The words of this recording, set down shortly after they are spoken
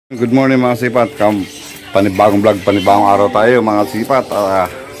Good morning mga sipat. Panibagong vlog, panibagong araw tayo mga sipat.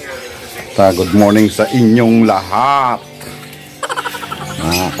 Good morning sa inyong lahat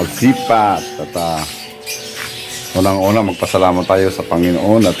mga kasipat. Unang-una magpasalamat tayo sa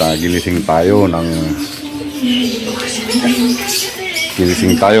Panginoon at ginising tayo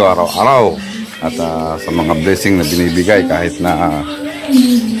araw-araw at sa mga blessing na binibigay kahit na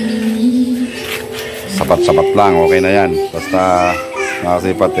sapat-sapat lang, okay na yan. Basta mga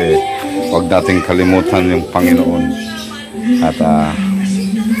kasipat, huwag nating kalimutan yung Panginoon. At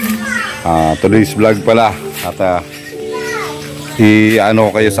today's vlog pala, at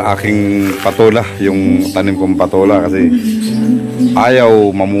i-ano kayo sa aking patola, yung tanim kong patola, kasi ayaw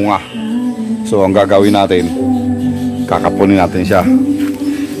mamunga. So ang gagawin natin, kakapunin natin siya.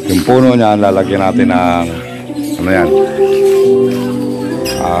 Yung puno niya lalagyan natin ng ano yan,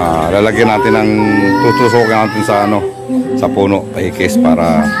 lalagyan natin ng tutusokin natin sa sa puno, paikis,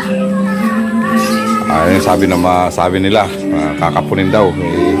 para sabi nila kakapunin daw.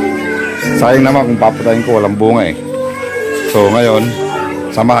 Sayang naman kung papatayin ko, walang bunga So ngayon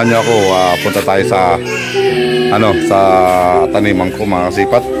samahan niyo ako, punta tayo sa sa taniman ko mga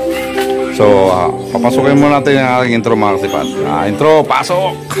kasipat. So papasukin muna natin yung aking intro mga kasipat. Intro,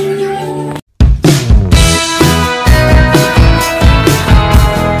 pasok!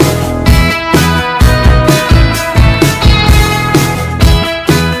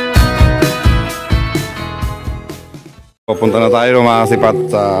 Papunta na tayo mga kasipat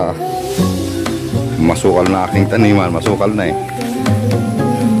sa masukal na aking taniman. Masukal na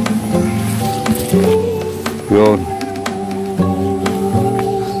yun.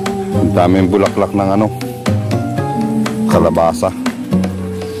 Ang daming bulaklak ng kalabasa.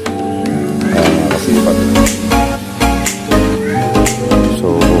 Ayan mga kasipat.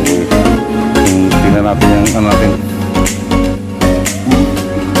 So tingnan natin yung natin.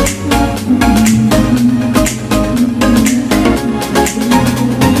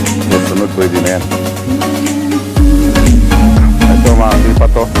 Pwede na yan. Ito mga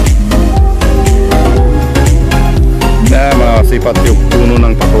sipat to. Yan mga sipat yung puno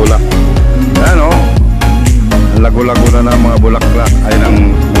ng patola. Yan lago-lago na ng mga bulaklak ay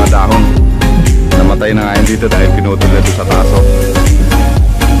ng mga dahon. Namatay na ngayon dito dahil pinutol dito sa taso.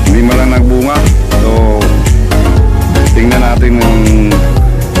 Hindi man lang nagbunga. So tingnan natin yung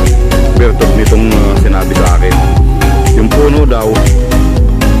bertok nitong sinabi sa akin. Yung puno daw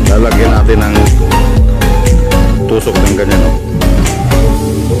lalagyan natin ng tusok ng ganyan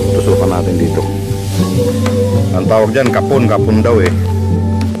tusukan natin dito. Ang tawag dyan kapon daw yan.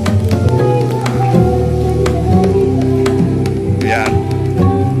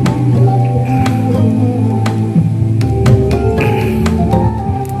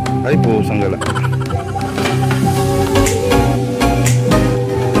 Ay po sanggala.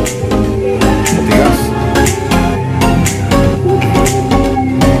 Matigas.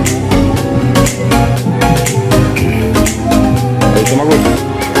 Sumagot.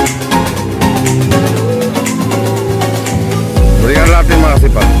 Balikan natin mga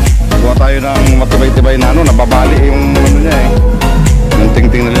kasipat. Kuha tayo ng matibay-tibay na nababali yung niya yung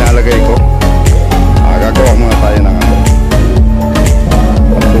ting-ting na nilalagay ko. Gagawa muna tayo ng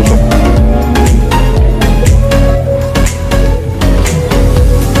pagtusok.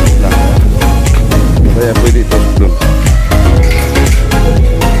 Kaya pwede ito doon.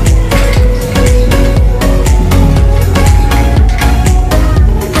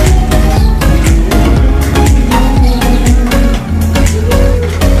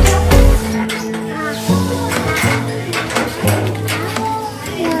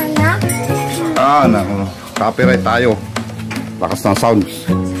 Copyright tayo. Lakas ng sounds.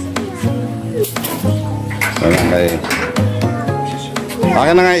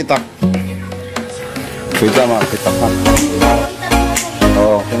 Akin na nga itak. Pwede mga itak ha.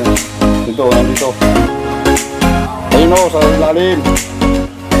 Dito, nandito. Ayun sa lalim.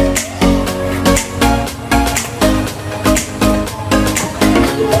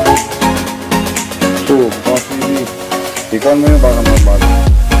 Kasi ikaw mo yung baka magbali.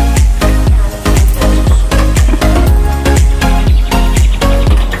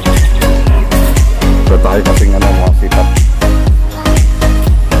 Tayo kasing mga sipat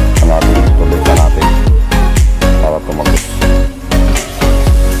ang ating tulita natin para tumagos.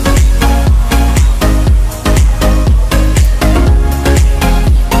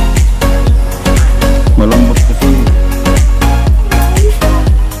 Malambot kasi.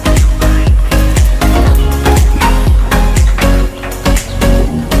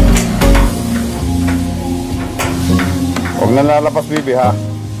 Huwag na lalapas bibi ha.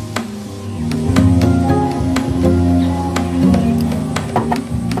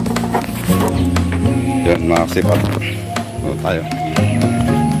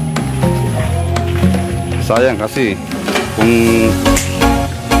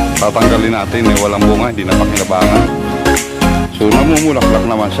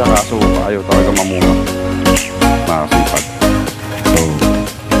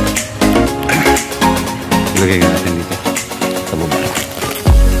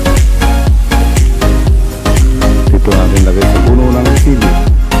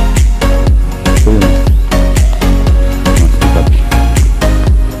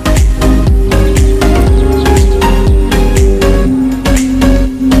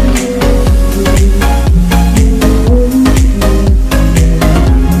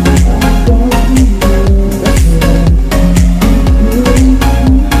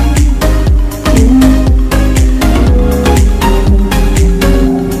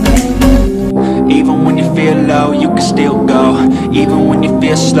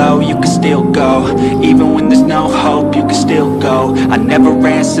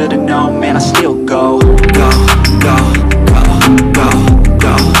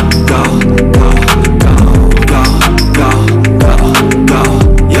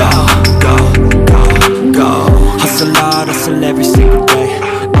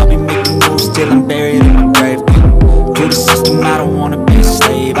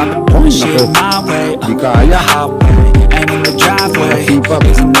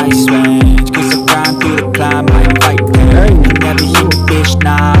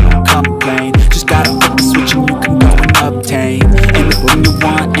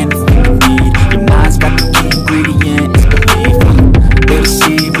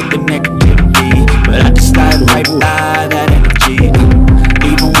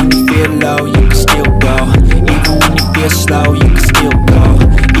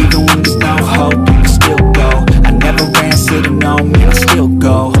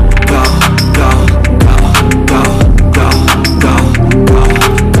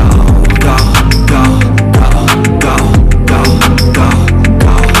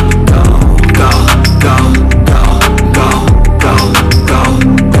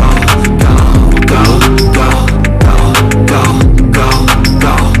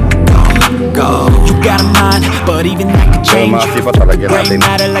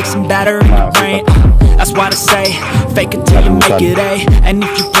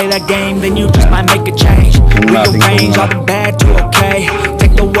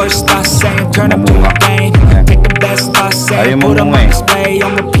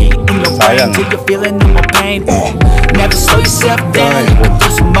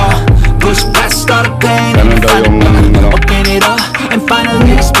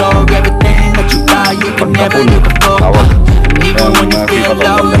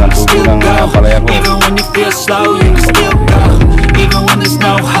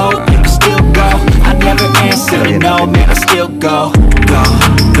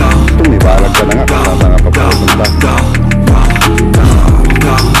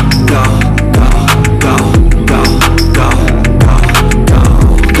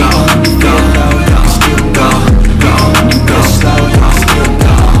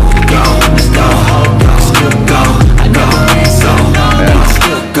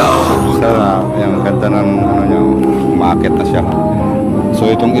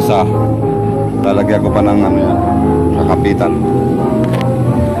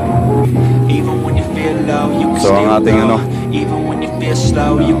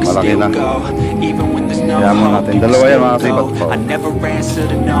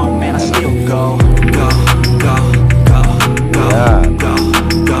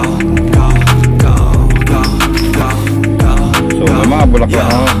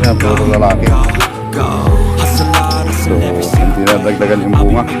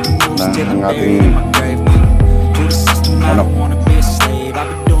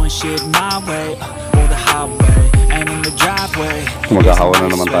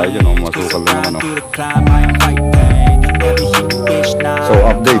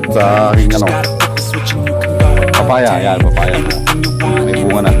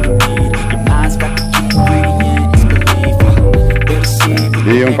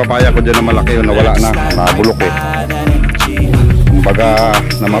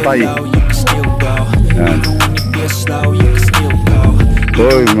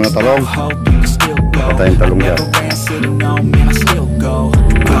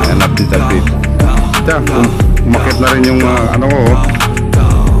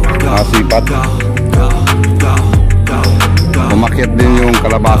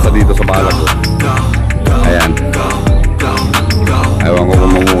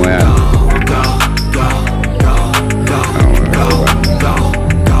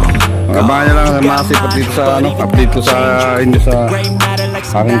 Abangan nyo lang na makasipat dito sa ano, update ko sa inyo sa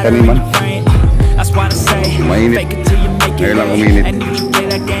aking taniman. Mainit. Ngayon lang uminit.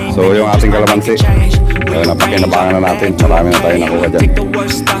 So yung ating kalamansi, napakinabangan na natin. Marami na tayo nakuha dyan.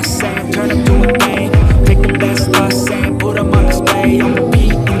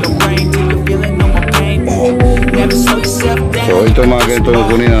 So ito mga ganito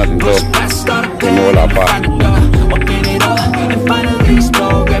kunin natin to. Hindi mo wala pa.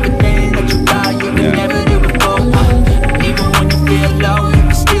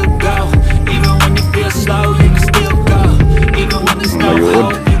 Mayud.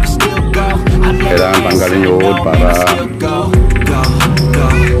 Kailangan tanggalin yung wood para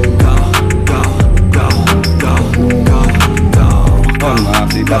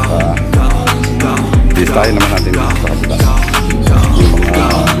masipat ha. Listahin naman natin sa kapita yung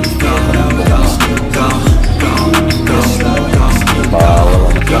mga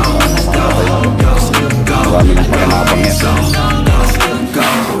marami ng pakinapang yan.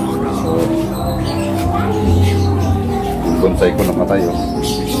 Yung bonsai ko namatay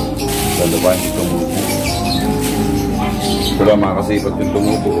lalaban yung tumupo. Ito lang makakasipat yung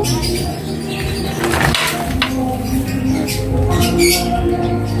tumupo.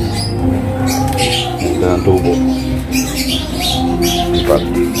 Ito ang tubo. Sipat.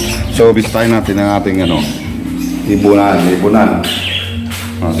 So bisitahin natin ang ating ano, ibunan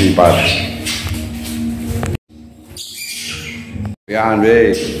sipat. Yan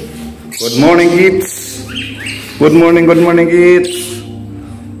babe. Good morning kids. Good morning kids.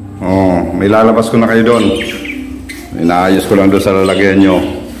 Oh, may lalabas ko na kayo doon. Inaayos ko lang doon sa lalagyan nyo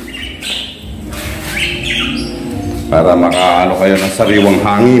para makaano kayo ng sariwang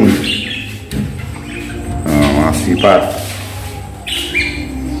hangin. Mga sipat.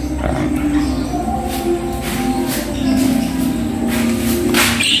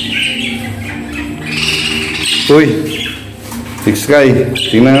 Uy, Sky,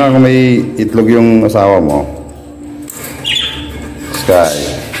 tingnan nga kung may itlog yung asawa mo. Sky.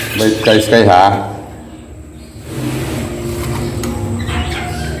 Bait kay Sky ha.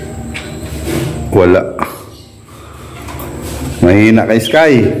 Wala. Mahina kay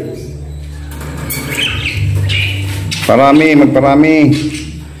Sky. Magparami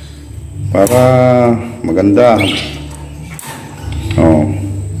para maganda. Oh.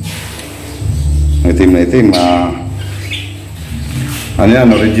 Itim na itim. Ano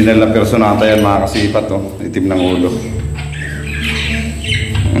yan, original na personata yan mga kasipat. Oh. Itim ng ulo.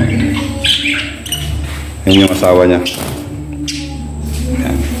 Yan yung asawa niya.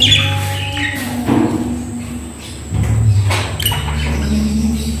 Yan.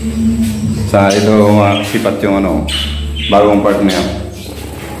 Sa ito sipat yung ano, bagong partner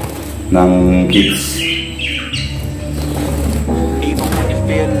ng kids.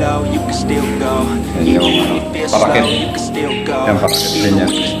 Yan yung parakit. Yan parakit din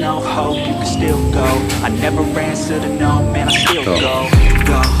yan. Ito.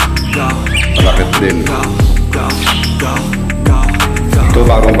 Parakit din. Ito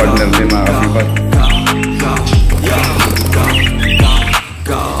bagong partner din mga kasipat.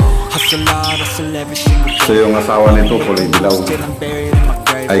 So yung asawa nito kulay dilaw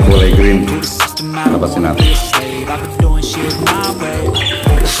ay kulay green. Labasin natin.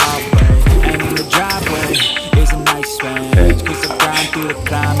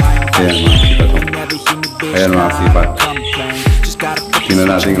 Ayan mga sipat. Tingnan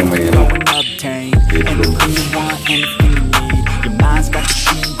natin kung may itlog.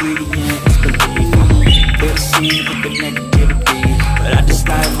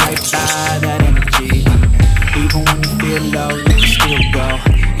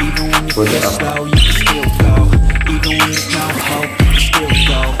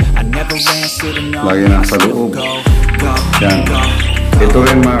 Lagi na sa loob. Yan. Ito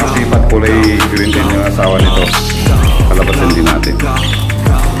rin mga kasipat, kulay green din yung asawa nito. Palabasin din natin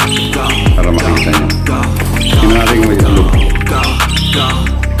para makita nyo. Tingnan natin kung may itlog.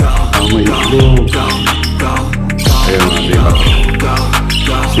 May itlog. Ayan mga kasipat.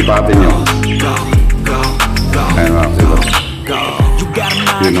 Sipatin nyo. Ayan mga kasipat.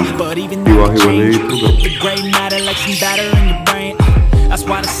 Yun o. Hiwa-hiwala yung itlog. That's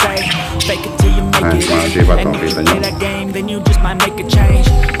why I say, fake it till you make it. And if you play that game, then you just might make a change.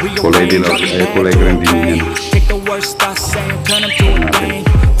 Rearrange all the bad things. Take the worst thoughts and turn them to a thing.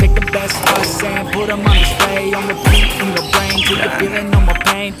 Take the best thoughts and put them on display. On repeat in your brain till you're feeling no more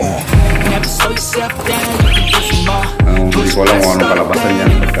pain. Never slow yourself down, you can do some more. Push past all the pain.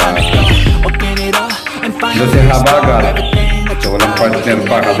 Open it up and find the best of everything that you walang partner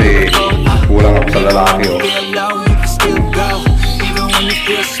pa kasi kulang ako sa lalaki.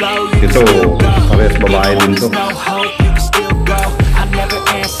 feel slow, you can Ito, still go. parehas babae Even when din to. there's no hope, you can still go. I never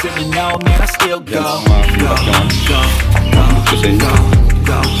answer to no, man, I still Yan go. ang mga sipat yung gusto sa inyo.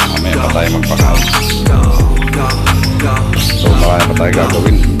 Mamaya pa tayo magpakain. So marami pa tayo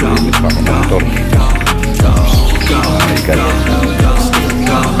gagawin. Linis pa ako ng motor. Ay ganyan.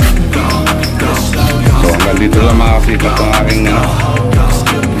 So hanggang dito lang mga kasipat ang aking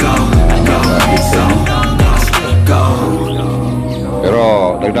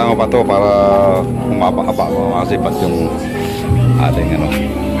pero dagdagan ko pa to para umapa-apa mga kasipat yung ating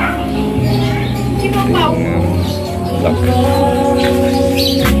vlog.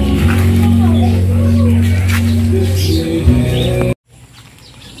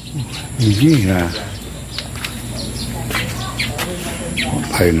 Hindi na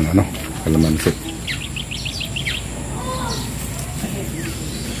tayo ng kalamansi.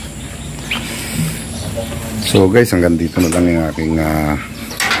 So guys, hanggang dito na lang yung aking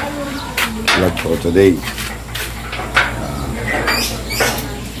vlog for today.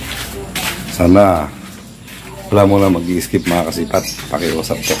 Sana wala mo na mag-i-skip mga kasipat,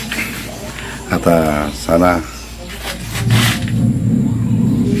 pakiusap ko. At sana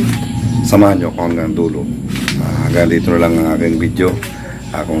samahan nyo ako hanggang dulo. Hanggang dito na lang ang aking video.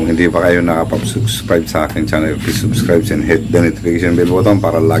 Kung hindi pa kayo nakapag-subscribe sa aking channel, please subscribe and hit the notification bell button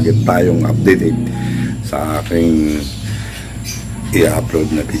para lagi tayong updated sa aking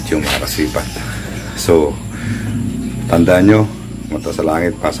i-upload na video mga kasipat. So, tandaan nyo, mata sa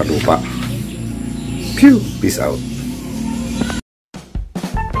langit, pa sa lupa. Pew! Peace out.